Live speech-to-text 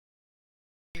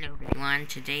everyone,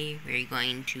 today we're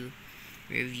going to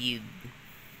review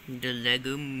the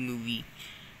Lego Movie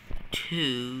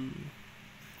 2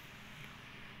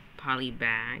 poly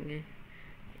bag,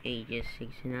 ages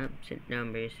 6 and up, set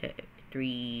number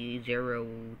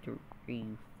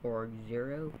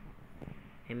 30340,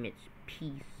 Emmet's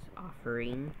Peace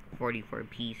Offering, 44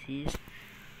 pieces,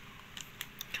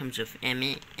 comes with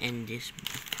Emmet and this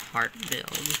heart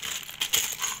build.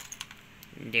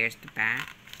 And there's the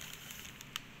back.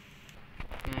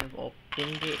 I've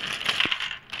opened it.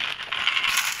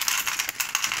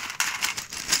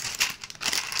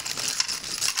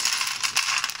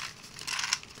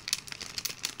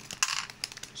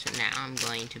 So now I'm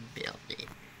going to build it.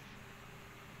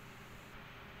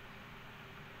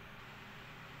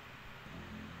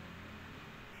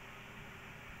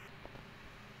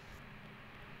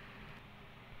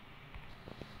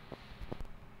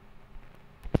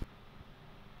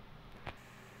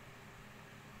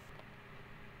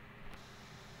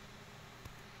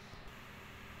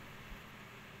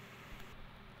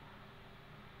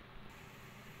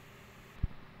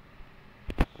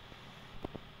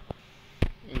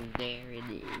 And there it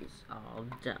is, all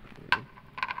done.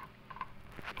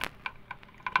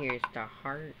 Here's the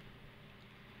heart,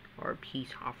 or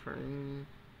peace offering.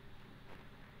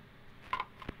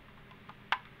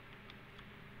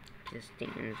 This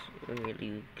thing is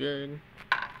really good.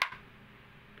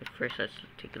 But first, let's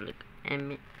take a look at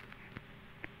Emmet.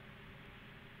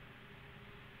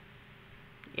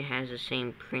 It has the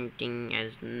same printing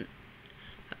as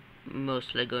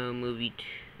most Lego Movie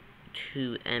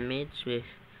 2 Emmets, with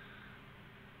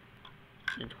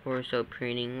the torso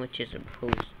printing, which is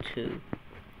supposed to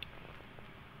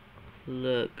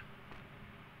look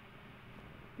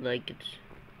like it's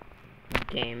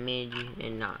damaged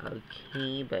and not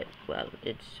okay, but well,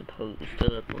 it's supposed to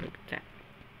look like that.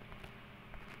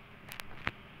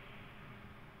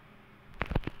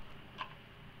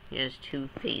 It has two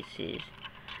faces,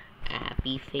 a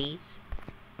happy face,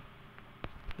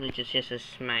 which is just a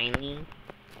smiley,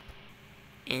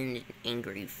 and an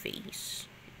angry face,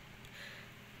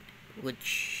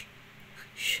 which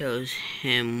shows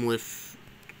him with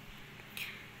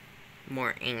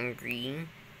more angry,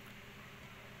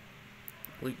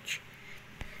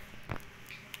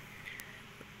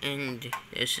 and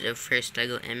this is the first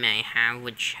Lego Emmet I have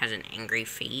which has an angry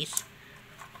face,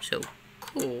 so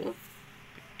cool.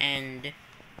 And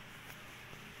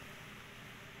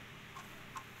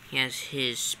he has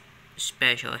his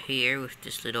special hair with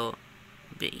this little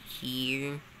bit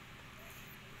here.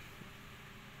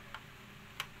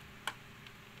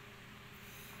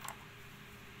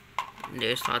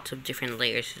 There's lots of different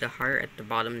layers to the heart. At the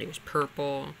bottom there's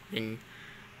purple, and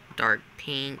dark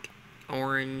pink,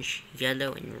 orange,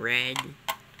 yellow, and red.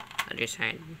 Other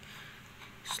side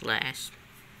slash.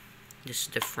 This is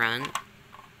the front.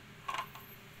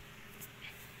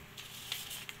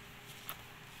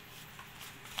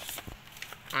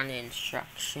 On the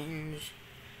instructions,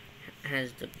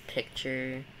 has the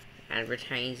picture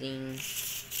advertising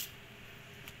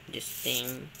this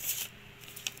thing.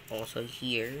 Also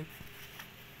here,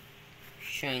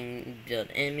 showing build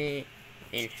Emmet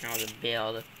and how to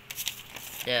build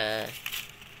the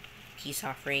peace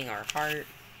offering or heart.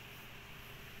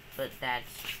 But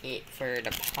that's it for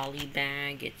the poly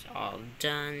bag. It's all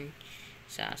done.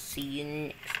 So I'll see you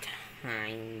next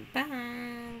time.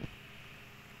 Bye.